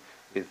Rambam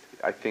is,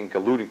 I think,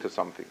 alluding to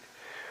something.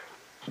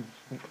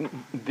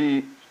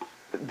 The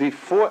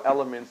four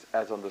elements,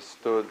 as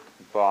understood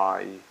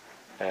by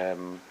the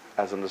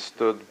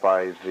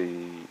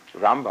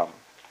Rambam,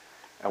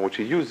 and which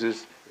he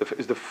uses,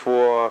 is the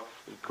four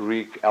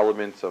Greek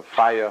elements of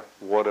fire,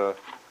 water,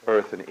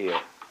 earth, and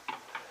air.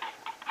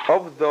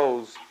 Of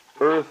those,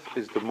 earth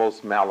is the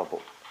most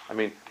malleable. I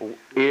mean,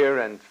 air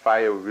and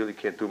fire we really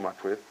can't do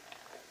much with.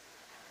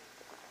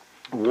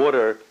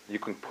 Water you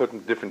can put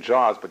in different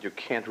jars, but you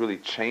can't really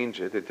change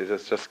it. It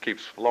just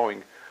keeps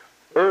flowing.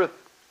 Earth,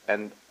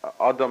 and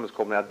Adam is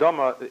called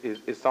Adama,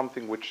 is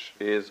something which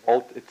is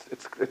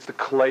it's the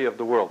clay of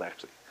the world,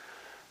 actually.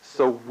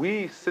 So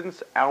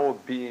since our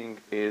being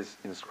is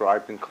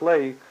inscribed in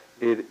clay,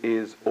 it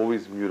is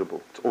always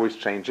mutable. It's always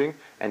changing,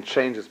 and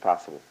change is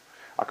possible.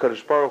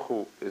 HaKadosh Baruch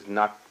Hu is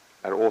not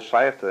at all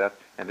shaykh to that,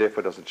 and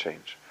therefore doesn't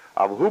change.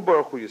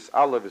 HaKadosh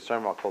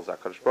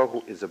Baruch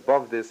Hu is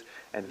above this,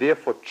 and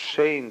therefore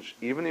change,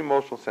 even in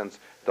emotional sense,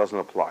 doesn't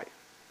apply.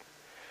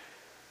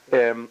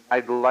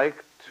 I'd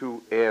like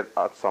to add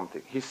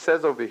something. He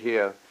says over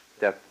here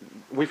that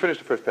we finished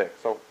the first page.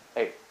 So,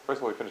 first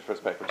of all, we finished the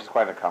first page, which is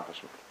quite an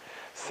accomplishment.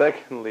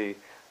 Secondly,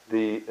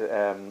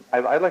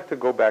 I'd like to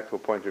go back to a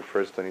point he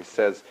refers to, and he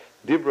says,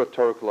 Dibra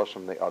Torah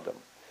Koloshim Ne Adam,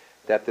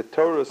 that the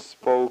Torah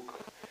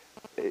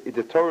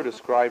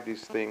described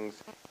these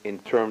things in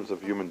terms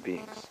of human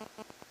beings.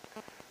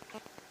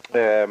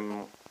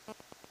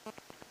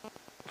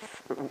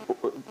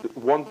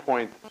 One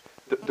point,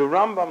 the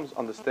Rambam's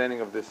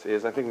understanding of this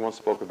is, I think one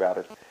spoke about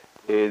it,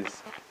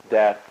 is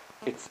that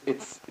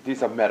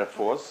these are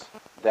metaphors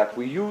that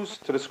we use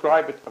to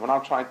describe it. When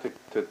I'm trying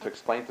to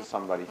explain to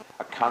somebody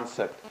a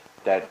concept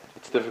that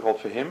it's difficult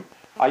for him,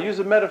 I use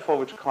a metaphor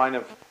which kind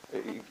of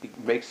it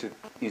makes it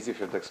easy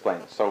for him to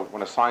explain. So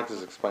when a scientist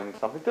is explaining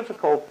something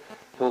difficult,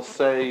 he'll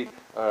say,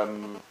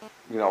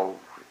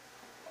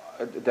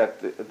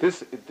 that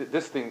this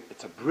thing,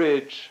 it's a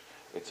bridge,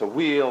 it's a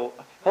wheel.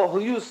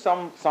 He'll use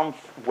some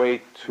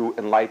way to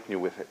enlighten you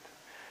with it,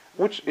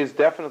 which is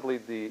definitely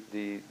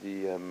the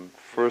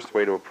first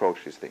way to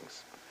approach these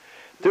things.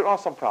 There are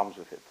some problems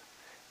with it.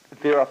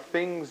 There are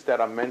things that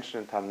are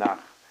mentioned in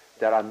Tanakh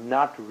that are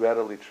not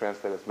readily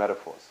translated as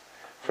metaphors.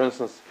 For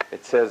instance,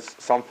 it says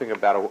something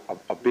about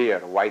a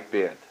beard, a white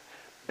beard.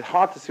 It's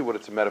hard to see what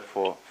it's a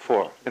metaphor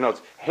for.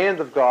 It's hand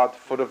of God,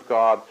 foot of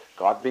God,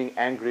 God being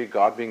angry,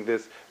 God being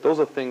this. Those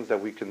are things that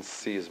we can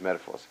see as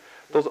metaphors.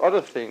 Those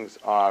other things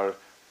are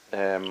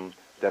that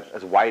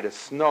as white as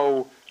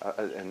snow,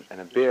 and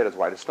a beard as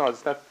white as snow.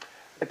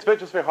 It's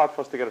just very hard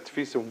for us to get a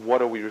tefisa on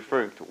what are we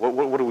referring to.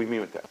 What do we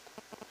mean with that?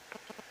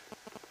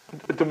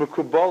 The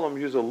Mekubalim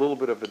use a little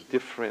bit of a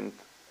different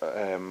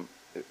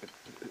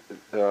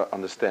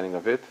understanding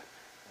of it,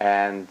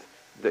 and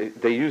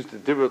they use the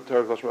Dibra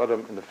Torah Koloshim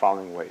Adam in the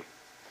following way.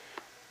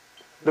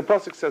 The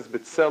pasuk says,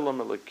 "B'tselem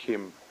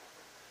Elokim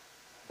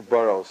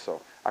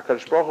baroso."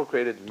 HaKadosh Baruch Hu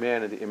created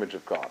man in the image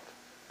of God.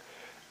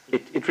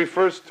 It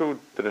refers to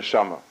the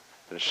neshama,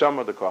 the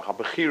koach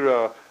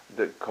habechira,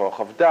 the koach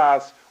of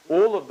das,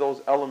 all of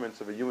those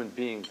elements of a human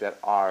being that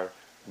are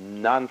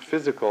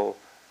non-physical.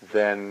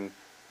 Then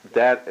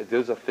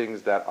those are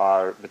things that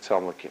are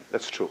b'tselem Elokim.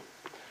 That's true.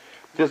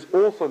 There's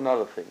also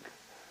another thing.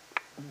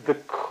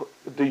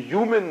 The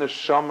human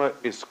neshama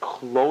is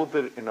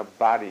clothed in a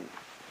body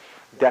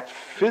that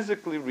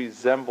physically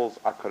resembles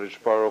HaKadosh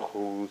Baruch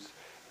Hu's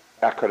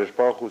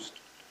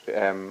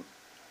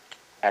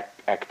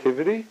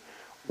activity,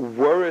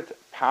 were it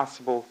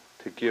possible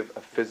to give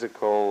a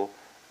physical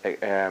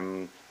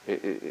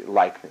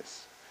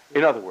likeness.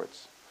 In other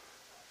words,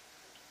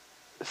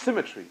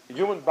 symmetry. The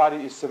human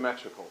body is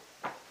symmetrical.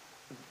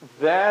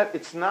 That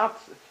it's not.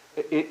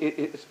 So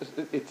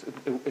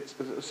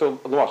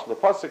the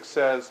pasuk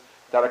says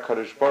that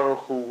HaKadosh Baruch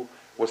Hu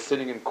was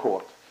sitting in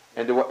court,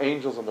 and there were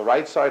angels on the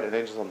right side and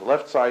angels on the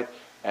left side,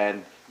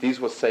 and these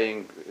were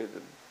saying,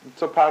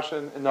 it's a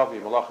parsha in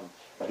Navi Malachim.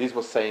 These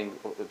were saying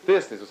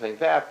this, these were saying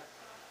that.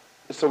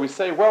 So we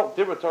say, well,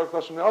 Dibra Torah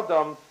Koloshim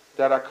Adam,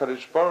 that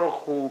HaKadosh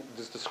Baruch Hu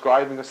is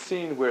describing a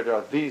scene where there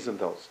are these and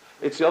those.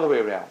 It's the other way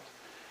around.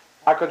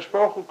 HaKadosh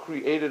Baruch Hu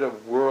created a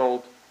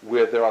world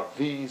where there are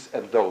these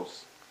and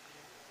those,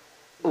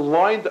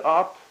 lined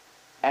up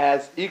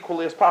as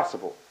equally as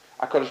possible.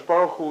 HaKadosh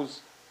Baruch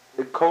Hu's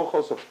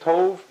kochos of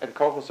Tov and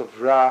kochos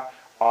of Ra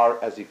are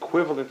as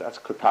equivalent as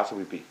could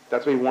possibly be.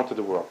 That's what he wanted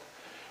the world.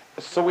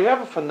 So we have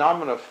a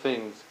phenomenon of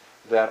things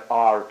that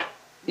are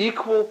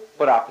equal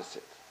but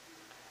opposite.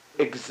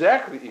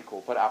 Exactly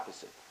equal but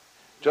opposite.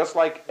 Just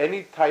like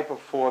any type of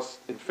force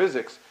in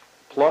physics,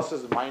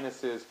 pluses,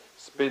 minuses,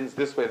 spins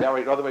this way, that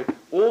way, the other way,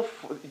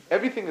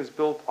 everything is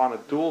built on a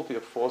duality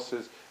of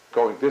forces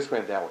going this way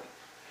and that way.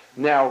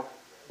 Now,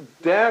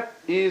 that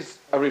is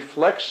a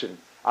reflection.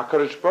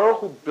 HaKadosh Baruch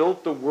Hu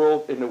built the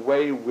world in a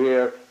way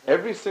where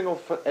every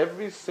single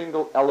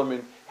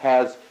element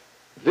has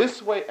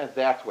this way and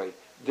that way.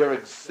 They're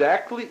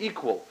exactly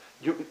equal.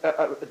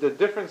 The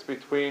difference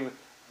between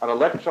an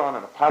electron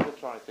and a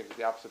positron, I think is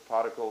the opposite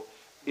particle,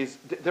 is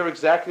they're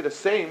exactly the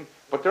same,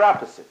 but they're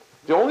opposite.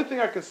 The only thing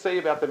I can say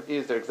about them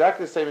is they're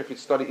exactly the same if you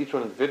study each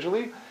one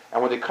individually,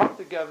 and when they come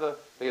together,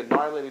 they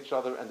annihilate each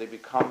other and they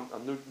become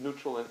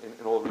neutral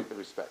in all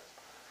respects.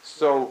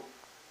 So,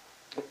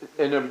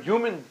 in a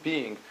human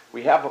being,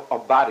 we have a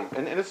body,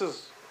 and this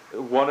is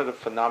one of the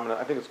phenomena,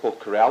 I think it's called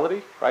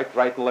chorality, right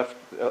and left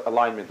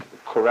alignment.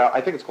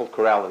 I think it's called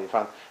chorality, if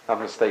I'm not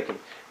mistaken,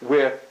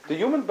 where the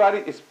human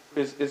body is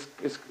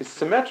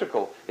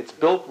symmetrical. It's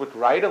built with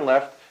right and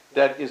left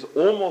that is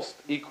almost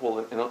equal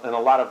in a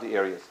lot of the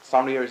areas.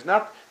 Some of the areas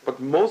not, but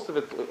most of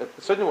it,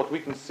 certainly what we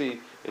can see,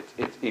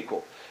 it's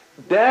equal.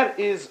 That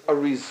is a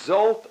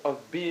result of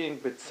being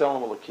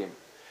B'Tselem Elokim.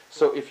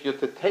 So if you're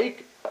to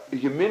take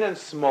Yamin and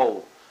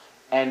Smol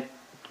and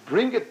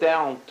bring it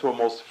down to a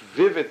most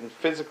vivid and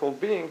physical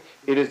being,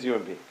 it is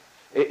human being.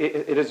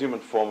 It is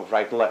human form of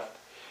right and left.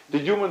 The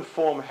human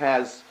form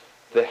has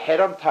the head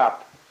on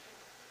top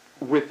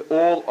with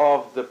all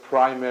of the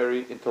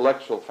primary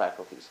intellectual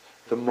faculties.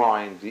 The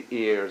mind, the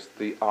ears,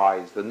 the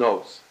eyes, the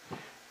nose.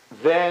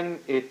 Then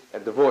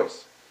and the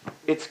voice.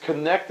 It's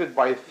connected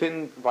by a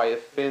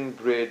thin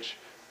bridge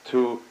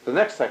to the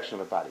next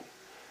section of the body,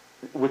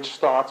 which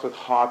starts with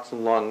hearts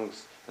and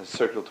lungs and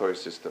circulatory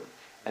system,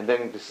 and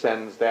then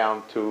descends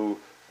down to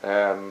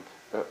a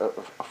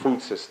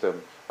food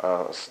system,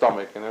 a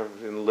stomach,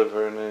 and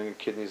liver, and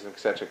kidneys, and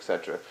etc.,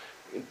 etc.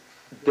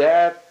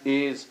 That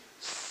is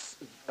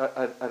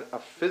a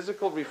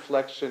physical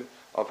reflection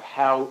of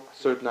how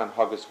certain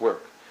anhagas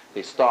work.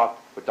 They start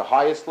with the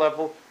highest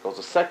level, goes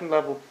a second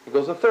level, it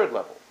goes a third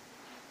level.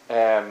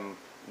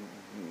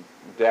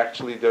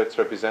 That's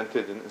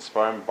represented in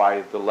Sfarim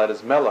by the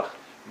letters Melech,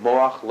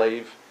 Moach,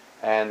 Lev,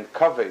 and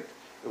Kaved,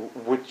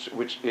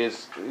 which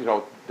is,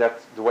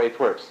 that's the way it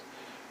works.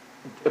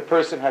 A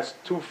person has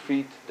 2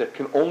 feet that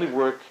can only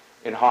work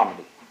in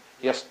harmony.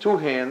 He has 2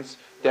 hands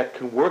that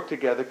can work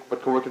together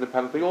but can work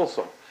independently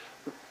also.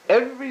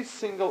 Every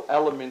single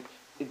element,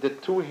 the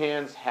 2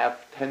 hands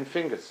have 10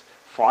 fingers,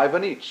 5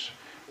 on each.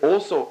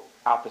 Also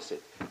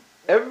opposite.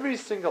 Every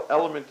single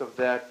element of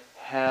that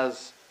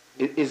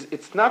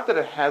it's not that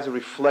it has a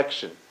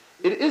reflection.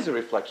 It is a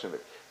reflection of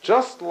it.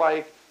 Just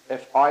like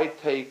if I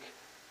take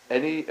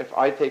any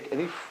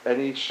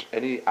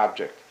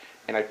object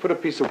and I put a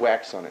piece of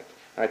wax on it,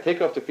 and I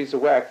take off the piece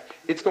of wax,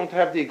 it's going to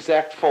have the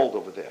exact fold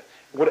over there.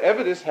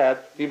 Whatever this had,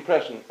 the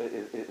impression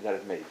that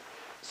it made.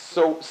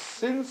 So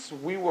since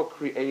we were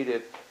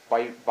created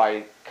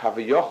by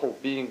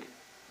Kaviyachol being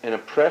an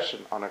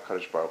impression on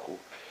HaKadosh Baruch Hu,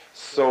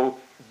 so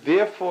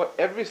therefore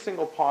every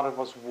single part of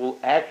us will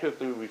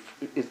accurately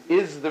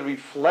is the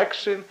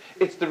reflection,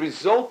 it's the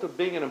result of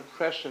being an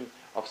impression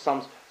of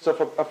some.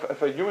 So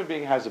if a human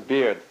being has a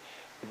beard,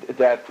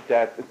 then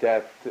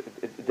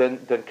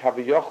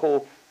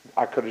Kaviyachol,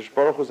 HaKadosh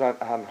Baruch Hu's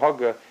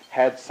Hanhaga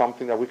had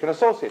something that we can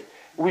associate.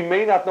 We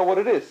may not know what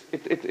it is.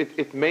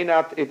 It may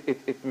not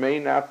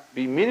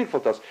be meaningful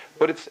to us,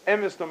 but it's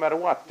emes no matter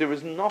what. There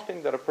is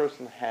nothing that a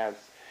person has,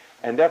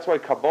 and that's why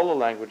Kabbalah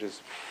language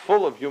is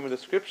full of human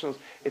descriptions.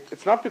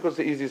 It's not because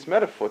the easiest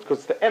metaphor; it's because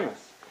it's the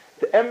emes.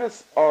 The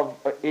emes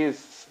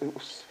is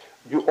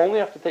you only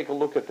have to take a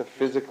look at the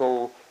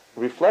physical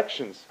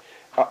reflections.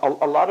 A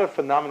lot of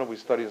phenomena we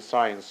study in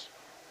science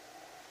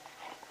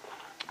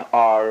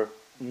are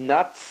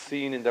not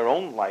seen in their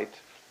own light,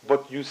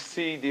 but you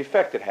see the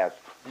effect it has.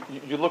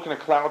 You look in a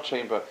cloud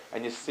chamber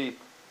and you see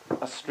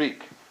a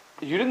streak.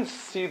 You didn't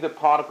see the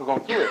particle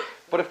going through it,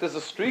 but if there's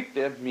a streak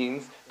there, it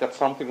means that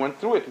something went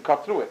through it and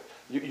cut through it.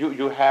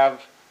 You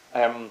have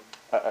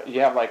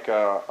like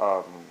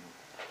a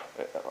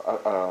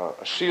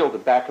shield, the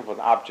back of an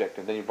object,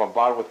 and then you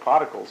bombard it with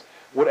particles.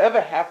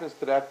 Whatever happens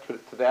to that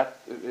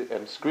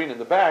screen in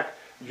the back,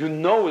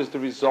 is the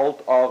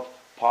result of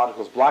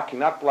particles blocking,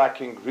 not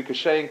blocking,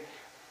 ricocheting.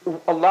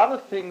 A lot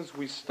of things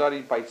we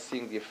study by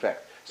seeing the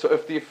effect. So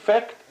if the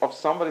effect of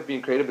somebody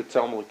being created with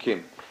Tzelem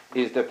Elokim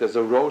is that there's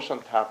a rosh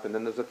on top and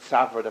then there's a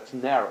tzaver that's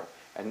narrow,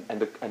 and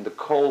the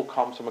kol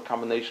comes from a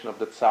combination of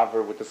the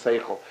tzaver with the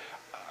seichel,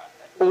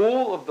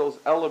 all of those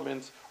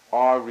elements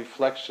are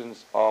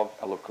reflections of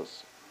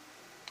Elokus.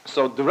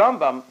 So the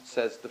Rambam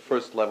says the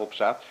first level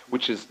pshat,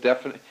 which is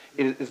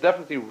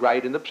definitely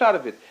right in the pshat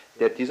of it,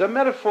 that these are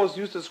metaphors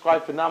used to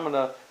describe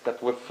phenomena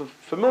that we're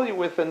familiar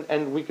with,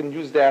 and we can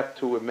use that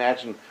to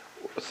imagine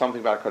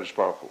something about HaKadosh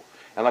Baruch Hu.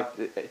 And like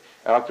the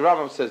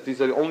Rambam says,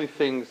 these are the only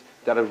things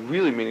that are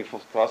really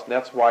meaningful to us, and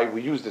that's why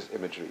we use this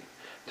imagery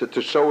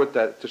to show us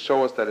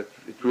that it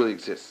really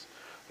exists.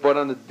 But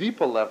on a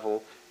deeper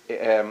level,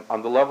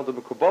 on the level that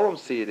the Kabbalah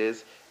see it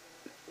is,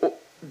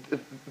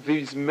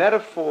 these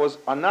metaphors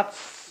are not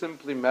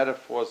simply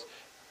metaphors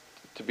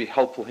to be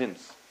helpful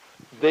hints.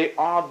 They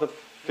are the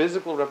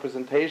physical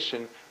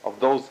representation of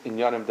those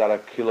inyanim that are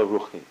kila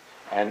ruchni,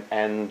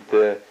 and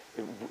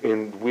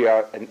we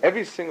are, in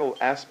every single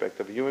aspect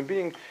of a human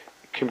being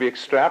can be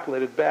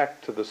extrapolated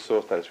back to the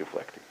source that is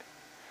reflecting.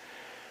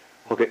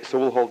 Okay, so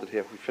we'll hold it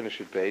here. We finish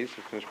it Beis.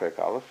 We finish Perek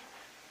Aleph.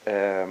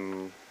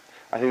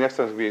 I think next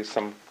time will be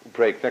some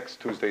break. Next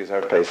Tuesday is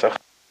our Pesach.